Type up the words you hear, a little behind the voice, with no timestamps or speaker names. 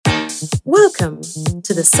Welcome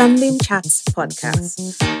to the Sunbeam Chats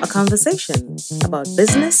podcast, a conversation about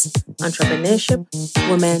business, entrepreneurship,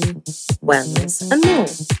 women, wellness, and more.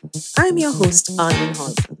 I'm your host, Arlene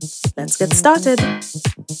Holman. Let's get started.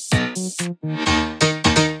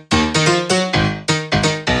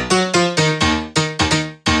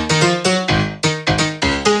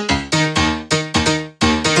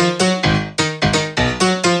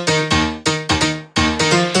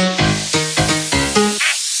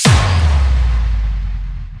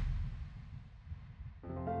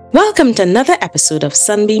 Welcome to another episode of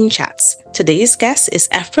Sunbeam Chats. Today's guest is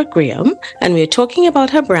Ephra Graham, and we're talking about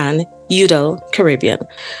her brand, Udall Caribbean.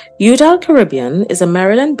 Udall Caribbean is a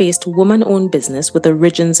Maryland-based woman-owned business with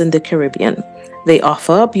origins in the Caribbean. They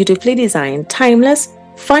offer beautifully designed, timeless,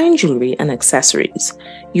 fine jewelry and accessories.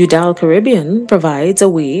 Udall Caribbean provides a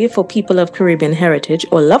way for people of Caribbean heritage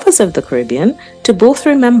or lovers of the Caribbean to both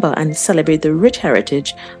remember and celebrate the rich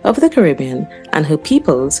heritage of the Caribbean and her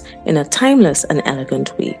peoples in a timeless and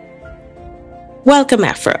elegant way. Welcome,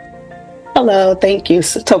 Ephra. Hello, thank you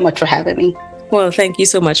so much for having me. Well, thank you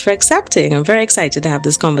so much for accepting. I'm very excited to have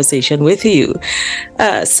this conversation with you.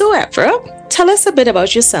 So, Ephra, tell us a bit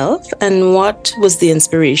about yourself and what was the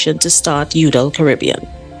inspiration to start Udall Caribbean?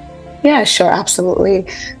 Yeah, sure, absolutely.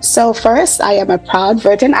 So first, I am a proud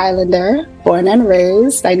Virgin Islander, born and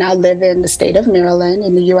raised. I now live in the state of Maryland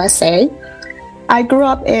in the USA. I grew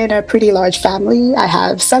up in a pretty large family. I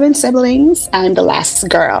have 7 siblings. I'm the last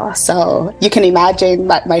girl. So you can imagine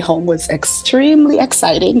that my home was extremely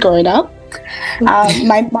exciting growing up.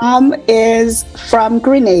 My mom is from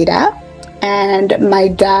Grenada, and my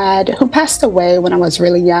dad, who passed away when I was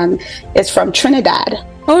really young, is from Trinidad.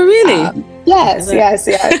 Oh, really? Yes.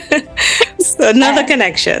 So another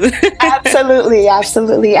connection. Absolutely.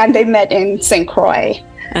 And they met in St. Croix.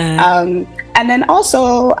 And then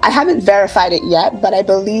also, I haven't verified it yet, but I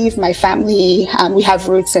believe my family, we have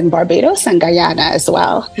roots in Barbados and Guyana as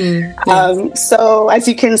well. So as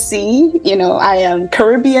you can see, I am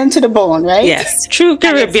Caribbean to the bone, right? Yes, true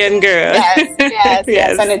Caribbean girl.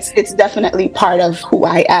 Yes. And it's definitely part of who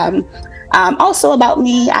I am. Also about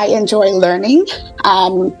me, I enjoy learning.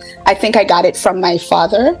 I think I got it from my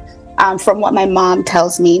father. From what my mom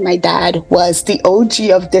tells me, my dad was the OG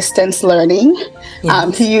of distance learning.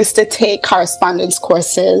 Yes. He used to take correspondence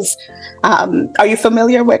courses. Are you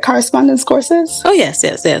familiar with correspondence courses? Oh, yes.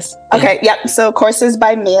 Okay, yep. So courses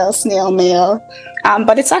by mail, snail mail.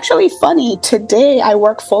 But it's actually funny. Today, I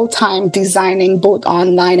work full-time designing both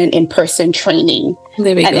online and in-person training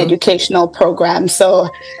and educational programs. So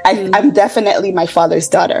I'm definitely my father's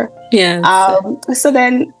daughter. Yeah. So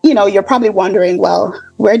then, you're probably wondering, well,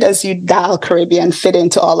 where does Udall Caribbean fit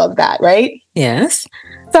into all of that, right? Yes.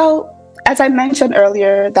 So as I mentioned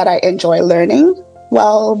earlier that I enjoy learning,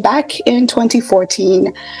 well, back in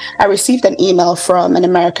 2014, I received an email from an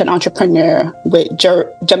American entrepreneur with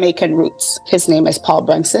Jamaican roots. His name is Paul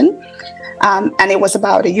Brunson. And it was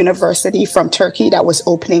about a university from Turkey that was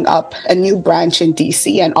opening up a new branch in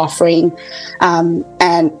DC and offering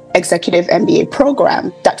an executive MBA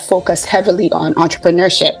program that focused heavily on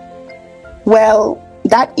entrepreneurship. Well,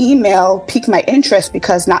 that email piqued my interest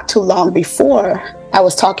because not too long before, I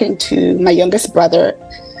was talking to my youngest brother,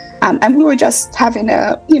 and we were just having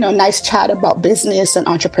a nice chat about business and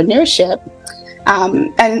entrepreneurship.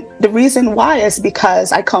 And the reason why is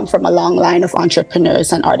because I come from a long line of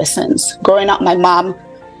entrepreneurs and artisans. Growing up, my mom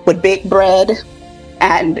would bake bread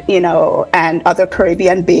and other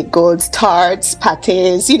Caribbean baked goods, tarts,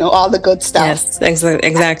 pâtés, all the good stuff. Yes,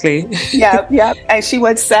 exactly. Yep. And she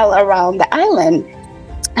would sell around the island.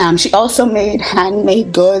 She also made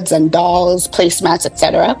handmade goods and dolls, placemats,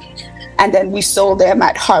 etc. And then we sold them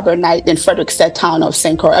at Harbor Night in Frederiksted town of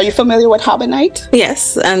St. Croix. Are you familiar with Harbor Night?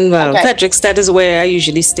 Yes, and Frederiksted is where I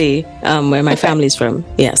usually stay, where my family's from.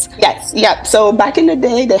 Yes. Yep. So back in the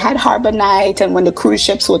day, they had Harbor Night, and when the cruise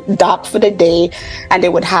ships would dock for the day, and they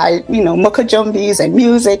would have, mukajumbis and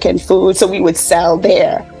music and food, so we would sell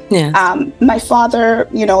there. Yeah. My father,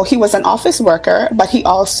 he was an office worker, but he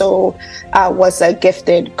also was a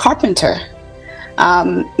gifted carpenter.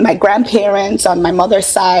 My grandparents on my mother's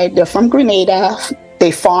side, they're from Grenada.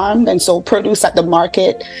 They farmed and sold produce at the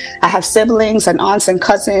market. I have siblings and aunts and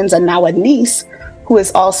cousins, and now a niece who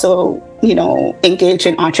is also, engaged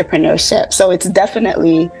in entrepreneurship. So it's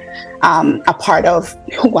definitely a part of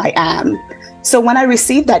who I am. So when I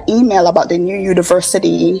received that email about the new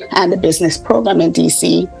university and the business program in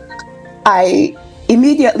DC, I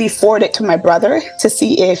immediately forwarded it to my brother to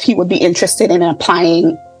see if he would be interested in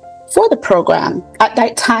applying for the program. At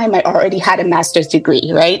that time, I already had a master's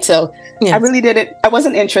degree, right? So yes. I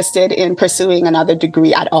wasn't interested in pursuing another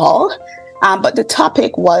degree at all. But the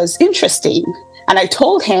topic was interesting. And I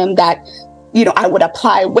told him that, I would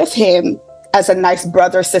apply with him as a nice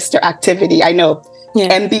brother-sister activity. I know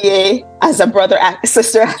MBA as a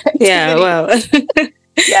brother-sister activity. Yeah, well.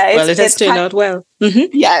 Yeah, well, it has turned out well.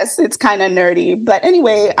 Mm-hmm. Yes, it's kind of nerdy. But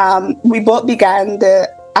anyway, we both began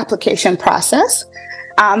the application process.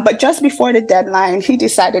 But just before the deadline, he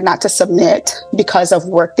decided not to submit because of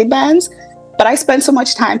work demands. But I spent so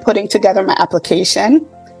much time putting together my application,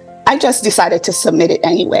 I just decided to submit it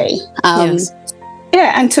anyway. Yes.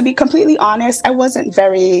 Yeah, and to be completely honest, I wasn't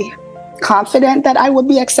very confident that I would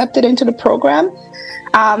be accepted into the program.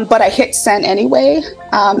 But I hit send anyway.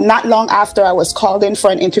 Not long after, I was called in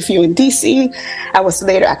for an interview in DC. I was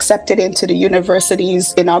later accepted into the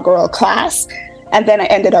university's inaugural class. And then I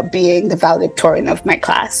ended up being the valedictorian of my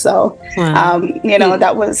class. So, wow.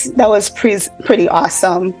 That was pretty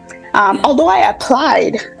awesome. Although I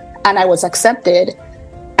applied and I was accepted,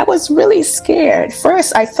 I was really scared.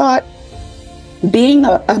 First, I thought being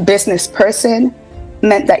a business person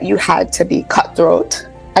meant that you had to be cutthroat,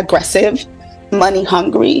 aggressive, money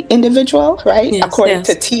hungry individual, right? Yes, according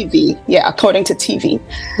to TV. Yeah, according to TV.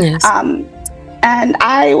 Yes. And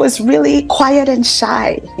I was really quiet and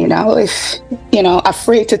shy,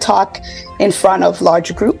 afraid to talk in front of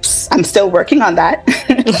large groups. I'm still working on that.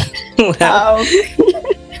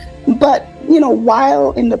 But,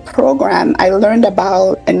 while in the program, I learned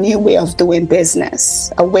about a new way of doing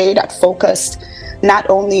business, a way that focused not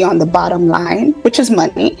only on the bottom line, which is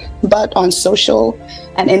money, but on social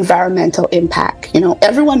and environmental impact.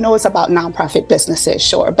 Everyone knows about nonprofit businesses,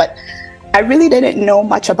 sure, but I really didn't know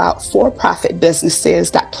much about for-profit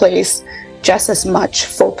businesses that place just as much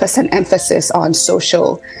focus and emphasis on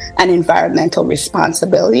social and environmental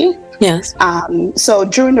responsibility. Yes. So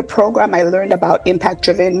during the program, I learned about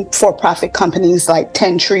impact-driven for-profit companies like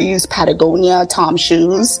 10 Trees, Patagonia, Tom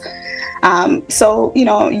Shoes. So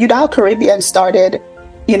Udall Caribbean started,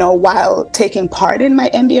 while taking part in my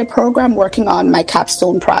MBA program, working on my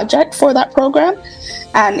capstone project for that program.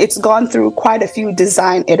 And it's gone through quite a few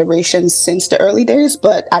design iterations since the early days,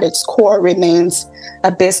 but at its core remains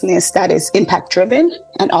a business that is impact-driven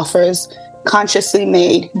and offers consciously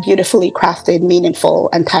made, beautifully crafted, meaningful,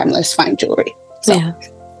 and timeless fine jewelry. So. Yeah,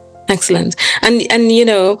 excellent. And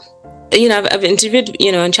I've interviewed,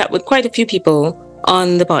 and chat with quite a few people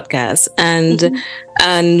on the podcast, and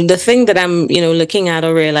the thing that I'm looking at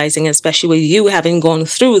or realizing, especially with you having gone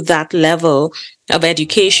through that level of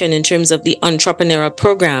education in terms of the entrepreneurial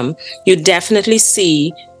program, you definitely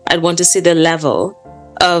see, I'd want to see the level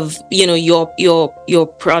of your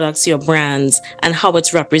products, your brands, and how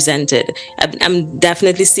it's represented. I'm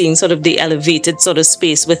definitely seeing sort of the elevated sort of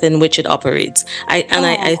space within which it operates.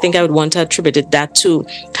 I think I would want to attribute that to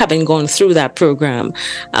having gone through that program.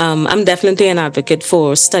 I'm definitely an advocate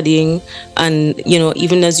for studying, and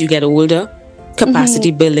even as you get older,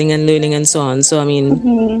 capacity building and learning and so on. So I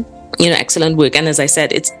mean. Excellent work. And as I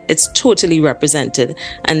said, it's totally represented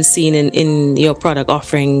and seen in your product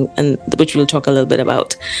offering, and which we'll talk a little bit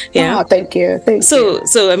about. Yeah. Oh, thank you.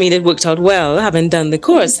 So I mean, it worked out well. Having done the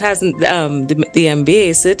course, hasn't the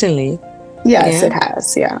MBA certainly? Yes, it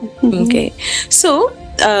has. Yeah. Okay. So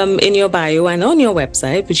in your bio and on your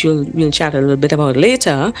website, which we'll chat a little bit about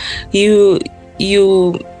later, you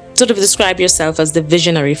sort of describe yourself as the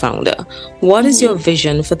visionary founder. What is your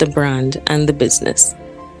vision for the brand and the business?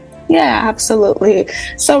 Yeah, absolutely.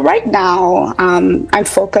 So right now, I'm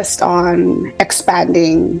focused on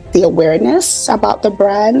expanding the awareness about the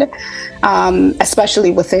brand,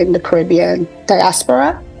 especially within the Caribbean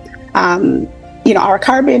diaspora. Our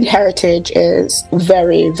Caribbean heritage is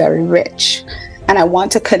very, very rich, and I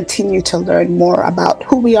want to continue to learn more about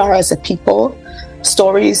who we are as a people,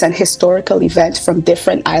 stories and historical events from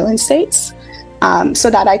different island states, so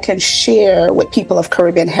that I can share with people of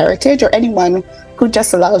Caribbean heritage or anyone who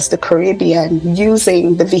just loves the Caribbean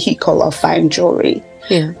using the vehicle of fine jewelry.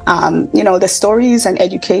 Yeah. The stories and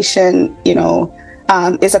education,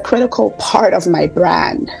 is a critical part of my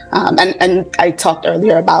brand. And I talked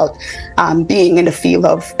earlier about being in the field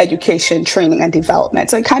of education, training, and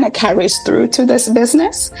development. So it kind of carries through to this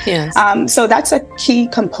business. Yes. So that's a key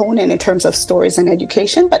component in terms of stories and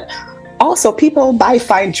education. But also, people buy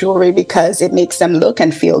fine jewelry because it makes them look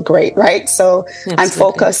and feel great, right? So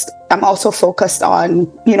Absolutely. I'm also focused on,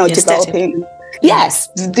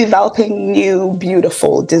 developing new,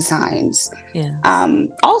 beautiful designs. Yeah.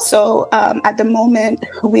 Also, at the moment,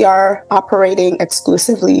 we are operating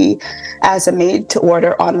exclusively as a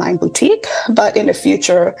made-to-order online boutique. But in the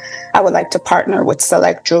future, I would like to partner with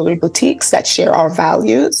select jewelry boutiques that share our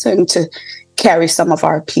values and to carry some of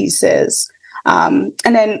our pieces. And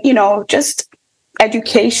then, just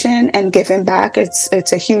education and giving back, it's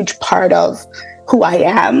a huge part of who I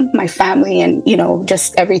am, my family, and,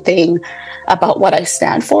 just everything about what I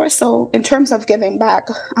stand for. So in terms of giving back,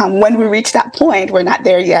 when we reach that point, we're not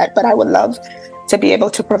there yet, but I would love to be able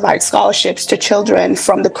to provide scholarships to children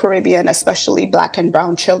from the Caribbean, especially Black and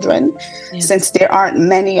Brown children, since there aren't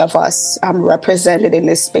many of us represented in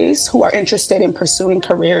this space who are interested in pursuing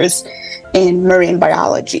careers in marine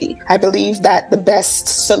biology. I believe that the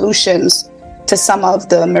best solutions to some of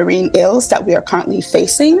the marine ills that we are currently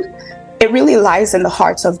facing, it really lies in the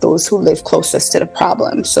hearts of those who live closest to the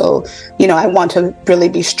problem. So, I want to really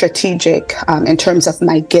be strategic in terms of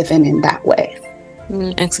my giving in that way.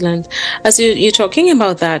 Excellent. As you're talking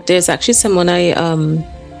about that, there's actually someone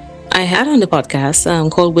I had on the podcast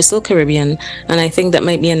called Whistle Caribbean, and I think that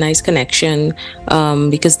might be a nice connection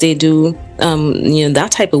because they do that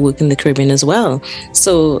type of work in the Caribbean as well.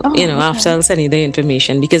 So after I'll send you the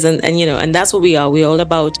information, because and that's what we are. We're all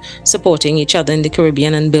about supporting each other in the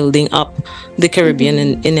Caribbean and building up the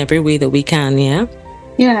Caribbean in every way that we can.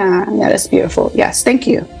 Yeah, that's beautiful. Yes, thank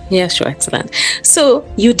you. Yeah, sure. Excellent. So,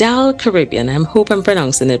 Udall Caribbean, I hope I'm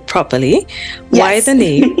pronouncing it properly. Yes. Why the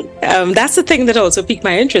name? That's the thing that also piqued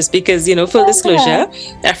my interest because, full disclosure,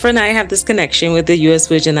 Ephra and I have this connection with the U.S.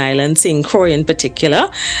 Virgin Islands, St. Croix in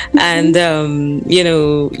particular, and,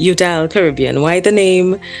 Udall Caribbean. Why the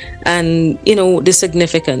name and, the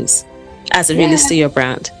significance as it relates to your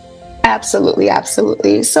brand? Absolutely.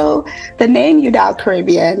 So the name Udall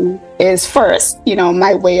Caribbean is first,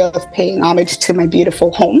 my way of paying homage to my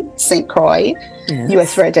beautiful home, St. Croix,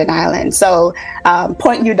 U.S. Virgin Islands. So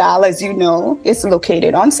Point Udall, as you know, is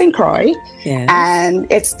located on St. Croix,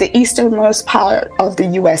 and it's the easternmost part of the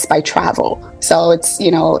U.S. by travel. So it's,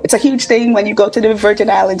 it's a huge thing. When you go to the Virgin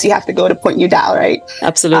Islands, you have to go to Point Udall, right?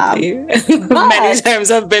 Absolutely. Many times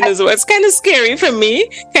I've been as well. It's kind of scary for me,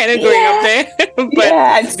 kind of going up there.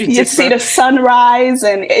 But you see the sunrise,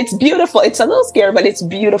 and it's beautiful. It's a little scary, but it's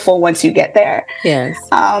beautiful once you get there. Yes.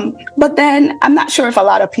 But then I'm not sure if a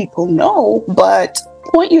lot of people know, but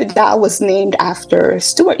Point Udall was named after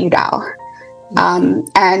Stuart Udall.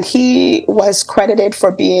 And he was credited for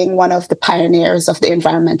being one of the pioneers of the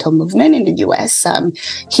environmental movement in the U.S.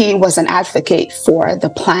 He was an advocate for the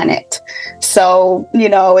planet. So,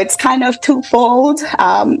 it's kind of twofold,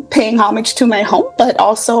 paying homage to my home, but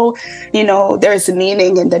also, there's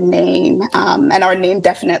meaning in the name. And our name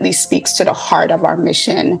definitely speaks to the heart of our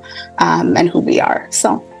mission and who we are.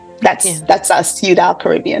 So that's us, Udall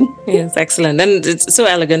Caribbean. Yes, excellent. And it's so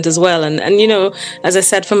elegant as well. And as I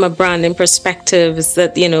said, from a branding perspective, is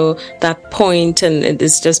that, that point, and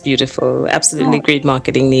it's just beautiful. Absolutely great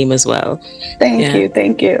marketing name as well.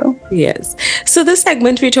 Thank you. Yes. So this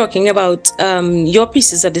segment, we're talking about your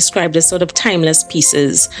pieces are described as sort of timeless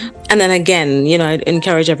pieces. And then again, I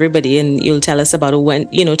encourage everybody, and you'll tell us about it when,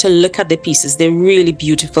 to look at the pieces. They're really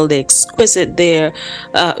beautiful. They're exquisite. They're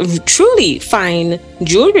truly fine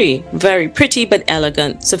jewelry. Very pretty, but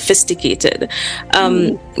elegant, sophisticated.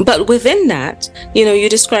 But within that, you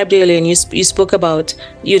described earlier, and you spoke about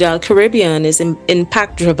Udall Caribbean is an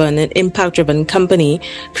impact-driven company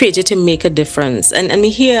created to make a difference. And we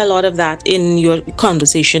hear a lot of that in your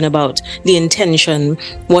conversation about the intention,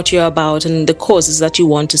 what you're about, and the causes that you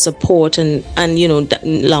want to support, and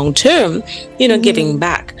long term, giving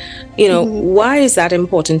back. Why is that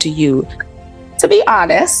important to you? To be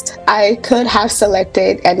honest, I could have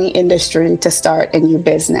selected any industry to start a new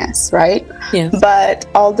business, right? Yes. But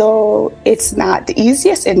although it's not the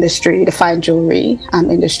easiest industry to find jewelry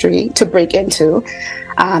industry to break into,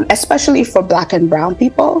 especially for Black and Brown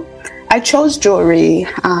people, I chose jewelry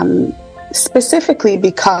specifically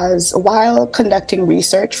because while conducting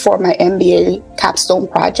research for my MBA capstone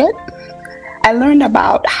project, I learned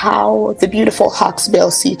about how the beautiful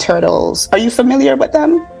hawksbill sea turtles, are you familiar with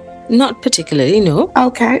them? Not particularly, no.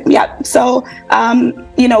 Okay, yeah. So,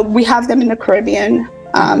 we have them in the Caribbean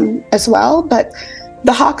as well, but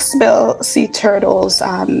the hawksbill sea turtles,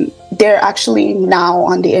 they're actually now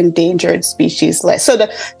on the endangered species list. So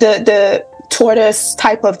the tortoise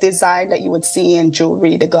type of design that you would see in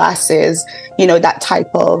jewelry, the glasses, that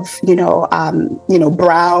type of,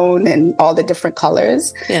 brown and all the different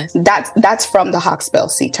colors. Yes. That's from the hawksbill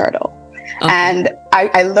sea turtle. Okay. And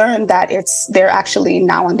I learned that they're actually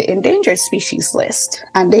now on the endangered species list,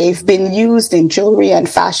 and they've been used in jewelry and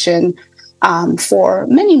fashion for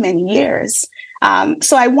many, many years.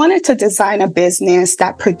 So I wanted to design a business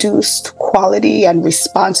that produced quality and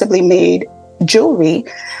responsibly made jewelry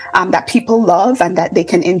that people love and that they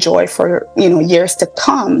can enjoy for, years to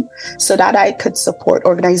come, so that I could support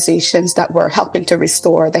organizations that were helping to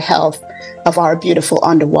restore the health of our beautiful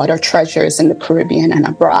underwater treasures in the Caribbean and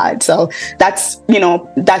abroad. So that's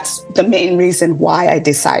the main reason why I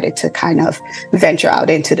decided to kind of venture out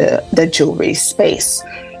into the jewelry space.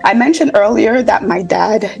 I mentioned earlier that my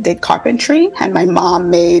dad did carpentry and my mom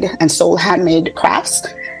made and sold handmade crafts.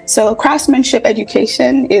 So craftsmanship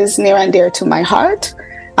education is near and dear to my heart.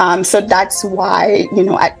 So that's why,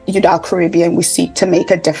 at Udall Caribbean, we seek to make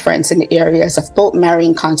a difference in the areas of both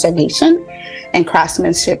marine conservation and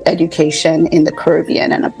craftsmanship education in the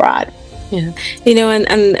Caribbean and abroad. Yeah.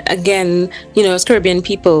 And again, as Caribbean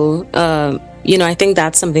people, I think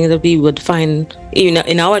that's something that we would find,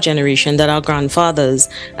 in our generation, that our grandfathers,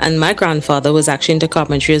 and my grandfather was actually into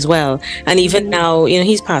carpentry as well. And even now,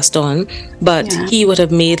 he's passed on, but he would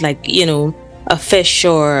have made a fish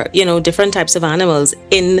or, different types of animals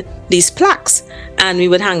in these plaques, and we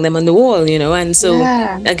would hang them on the wall, and so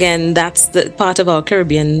again, that's the part of our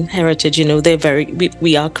Caribbean heritage.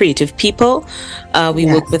 We are creative people. We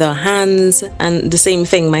work with our hands, and the same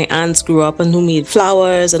thing, my aunts grew up and who made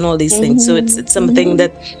flowers and all these things. So it's something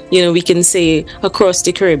that, we can say across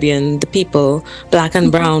the Caribbean, the people, black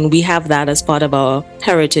and brown, we have that as part of our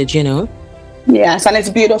heritage, Yes, and it's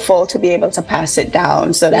beautiful to be able to pass it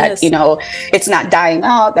down so that, it's not dying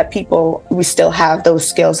out, that we still have those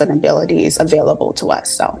skills and abilities available to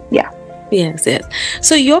us. So, yeah. Yes.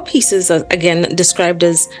 So your pieces are, again, described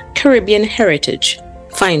as Caribbean heritage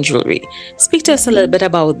fine jewelry. Speak to us a little bit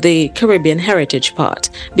about the Caribbean heritage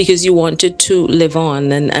part, because you wanted to live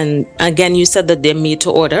on. And again, you said that they're made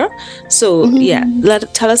to order. So,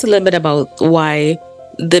 tell us a little bit about why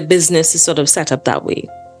the business is sort of set up that way.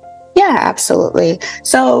 Yeah, absolutely.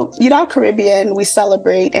 So, Udall Caribbean, we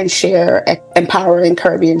celebrate and share empowering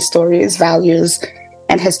Caribbean stories, values,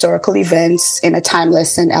 and historical events in a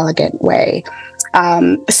timeless and elegant way.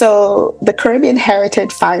 So the Caribbean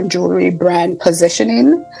Heritage Fine Jewelry brand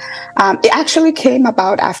positioning, it actually came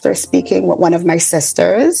about after speaking with one of my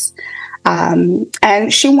sisters,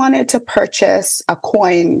 and she wanted to purchase a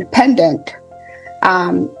coin pendant.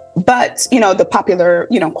 But, the popular,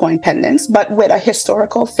 coin pendants, but with a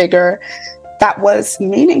historical figure that was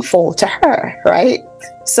meaningful to her, right?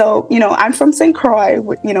 So, I'm from St. Croix,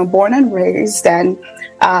 born and raised, and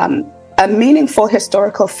a meaningful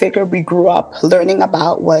historical figure we grew up learning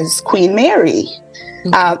about was Queen Mary.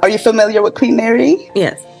 Are you familiar with Queen Mary?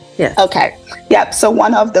 Yes. Okay. Yep. So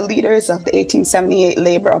one of the leaders of the 1878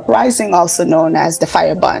 labor uprising, also known as the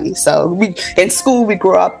Fire Bun. So in school, we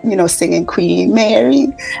grew up, singing Queen Mary,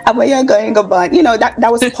 where you're going, go bun.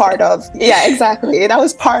 That was part of, exactly. That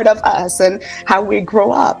was part of us and how we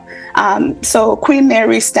grew up. So Queen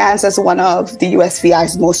Mary stands as one of the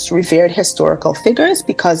USVI's most revered historical figures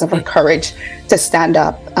because of her courage to stand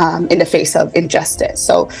up in the face of injustice.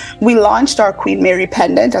 So we launched our Queen Mary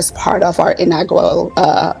pendant as part of our inaugural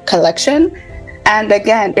collection. And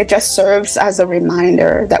again, it just serves as a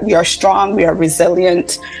reminder that we are strong, we are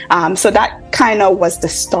resilient. So that kind of was the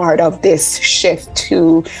start of this shift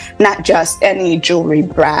to not just any jewelry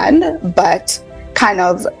brand, but kind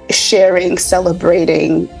of sharing,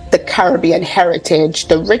 celebrating the Caribbean heritage,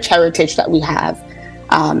 the rich heritage that we have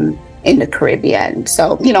in the Caribbean.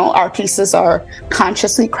 So, our pieces are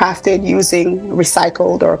consciously crafted using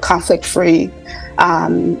recycled or conflict-free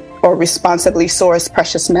or responsibly sourced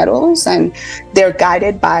precious metals, and they're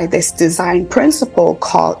guided by this design principle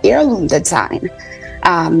called heirloom design.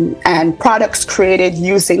 And products created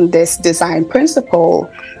using this design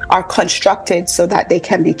principle are constructed so that they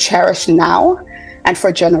can be cherished now and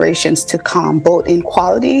for generations to come, both in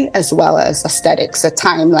quality as well as aesthetics, a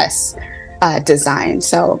timeless design.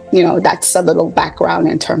 So, that's a little background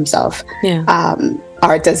in terms of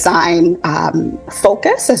our design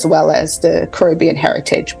focus, as well as the Caribbean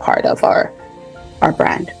heritage part of our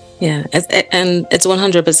brand. Yeah, and it's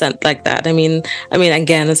 100% like that. I mean,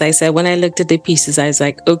 again, as I said, when I looked at the pieces, I was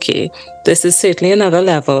like, okay, this is certainly another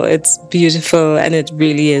level. It's beautiful, and it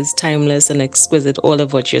really is timeless and exquisite, all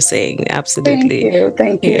of what you're saying. Absolutely.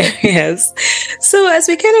 Thank you. Yes. So as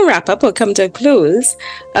we kind of wrap up or come to a close,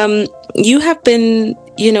 you have been,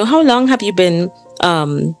 how long have you been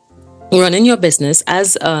running your business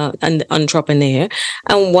as an entrepreneur,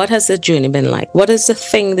 and what has the journey been like? What is the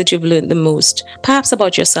thing that you've learned the most, perhaps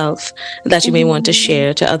about yourself, that you may want to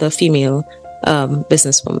share to other female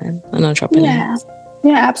businesswomen and entrepreneurs?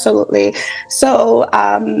 Yeah, absolutely. So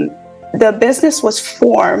the business was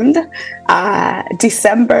formed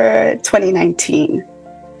December 2019,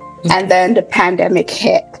 and then the pandemic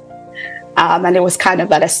hit, and it was kind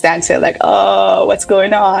of at a standstill, like, oh, what's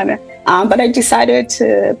going on? But I decided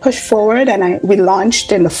to push forward, and we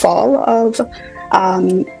launched in the fall of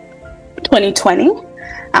 2020.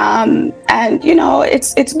 And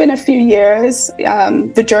it's been a few years.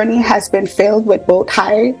 The journey has been filled with both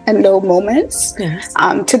high and low moments. Yes.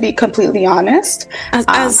 To be completely honest.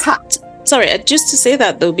 Sorry, just to say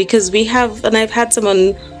that though, because I've had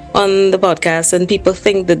someone on the podcast, and people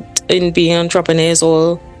think that in being an entrepreneur is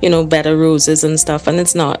all, bed of roses and stuff, and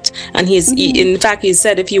it's not. And in fact, he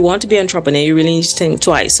said, if you want to be an entrepreneur, you really need to think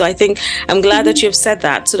twice. So I'm glad that you've said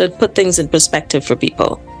that, so that put things in perspective for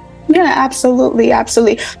people. Yeah, absolutely.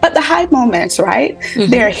 But the high moments, right?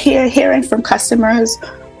 They're hearing from customers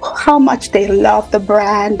how much they love the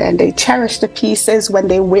brand, and they cherish the pieces when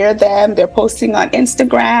they wear them. They're posting on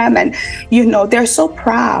Instagram, and they're so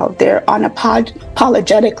proud. They're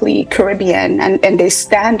unapologetically Caribbean, and they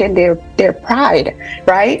stand in their pride,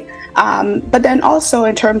 right? But then also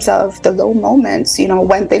in terms of the low moments,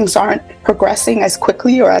 when things aren't progressing as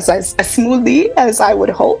quickly or as smoothly as I would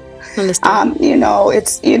hope. It's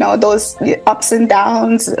those ups and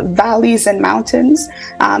downs, valleys and mountains.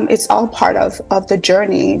 It's all part of the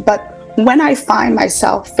journey. But when I find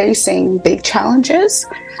myself facing big challenges,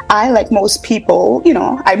 I, like most people,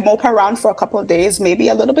 I mope around for a couple of days, maybe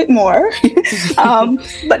a little bit more.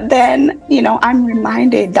 But then, I'm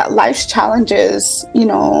reminded that life's challenges,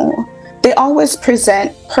 they always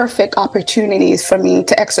present perfect opportunities for me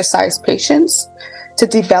to exercise patience, to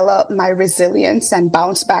develop my resilience and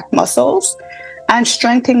bounce back muscles, and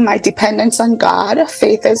strengthen my dependence on God.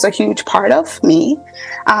 Faith is a huge part of me,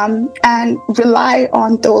 and rely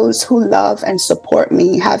on those who love and support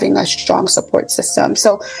me, having a strong support system.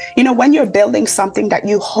 So, when you're building something that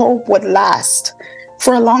you hope would last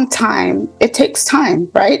for a long time, it takes time,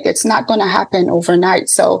 right? It's not going to happen overnight.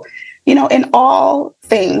 So, in all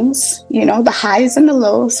things, the highs and the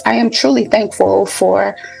lows, I am truly thankful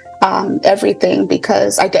for everything,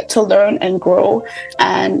 because I get to learn and grow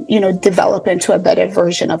and, develop into a better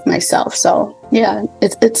version of myself. So yeah,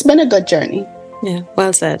 it's been a good journey. Yeah,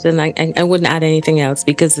 well said. And I wouldn't add anything else,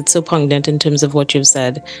 because it's so poignant in terms of what you've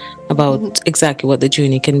said about exactly what the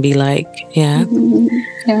journey can be like. Yeah.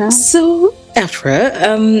 Yeah. So, Ephra,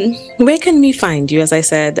 where can we find you? As I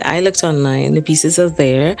said, I looked online, the pieces are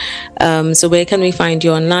there. So where can we find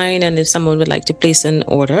you online? And if someone would like to place an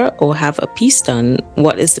order or have a piece done,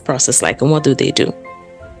 what is the process like, and what do they do?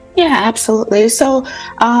 Yeah, absolutely. So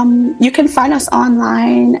you can find us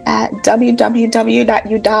online at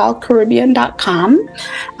www.udallcaribbean.com,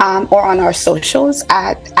 or on our socials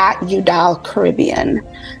at Udall Caribbean.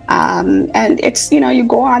 And it's, you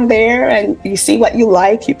go on there and you see what you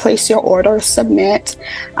like, you place your order, submit,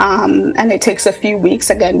 and it takes a few weeks,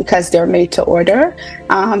 again, because they're made to order.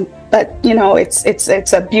 But,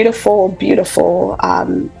 it's a beautiful, beautiful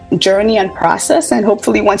journey and process. And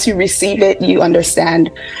hopefully once you receive it, you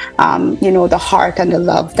understand, the heart and the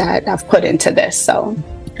love that I've put into this. So,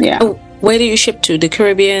 yeah. Oh, where do you ship to? The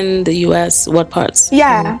Caribbean, the US, what parts?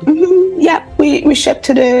 Yeah. Yeah, we ship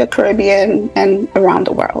to the Caribbean and around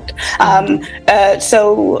the world.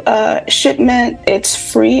 So shipment, it's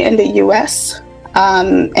free in the US,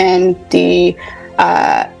 and the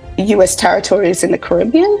US territories in the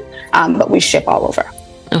Caribbean, but we ship all over.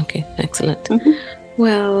 Okay, excellent.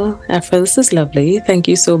 Well, Ephra, this is lovely. Thank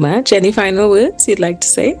you so much. Any final words you'd like to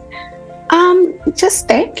say? Just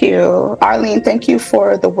thank you, Arlene. Thank you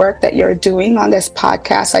for the work that you're doing on this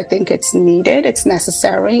podcast. I think it's needed. It's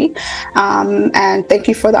necessary. And thank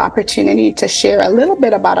you for the opportunity to share a little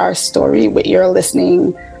bit about our story with your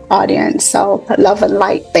listening audience. So love and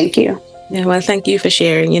light. Thank you. Yeah, well, thank you for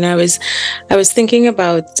sharing. I was thinking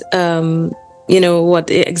about, what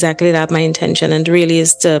exactly that my intention, and really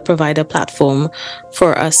is to provide a platform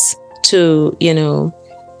for us to,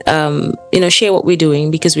 share what we're doing,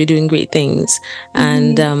 because we're doing great things.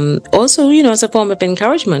 And also, as a form of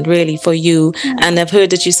encouragement, really, for you. And I've heard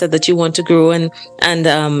that you said that you want to grow and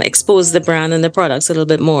expose the brand and the products a little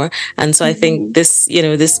bit more. And so I think this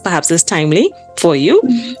perhaps is timely for you.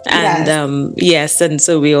 And yes, and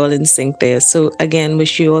so we're all in sync there. So again,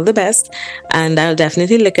 wish you all the best. And I'll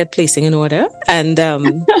definitely look at placing an order. And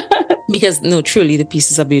because truly the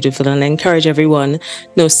pieces are beautiful, and I encourage everyone,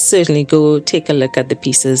 certainly go take a look at the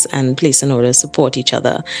pieces and place an order, support each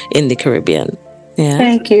other in the Caribbean. Yeah.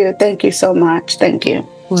 Thank you so much. Thank you.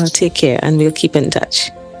 Well, take care, and we'll keep in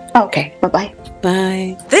touch. Okay, bye-bye.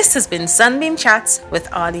 Bye. This has been Sunbeam Chats with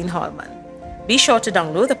Arlene Hallman. Be sure to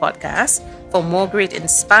download the podcast for more great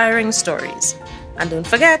inspiring stories. And don't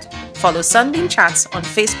forget, follow Sunbeam Chats on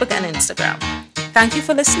Facebook and Instagram. Thank you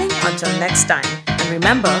for listening. Until next time. And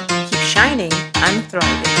remember, keep shining and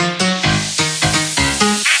thriving.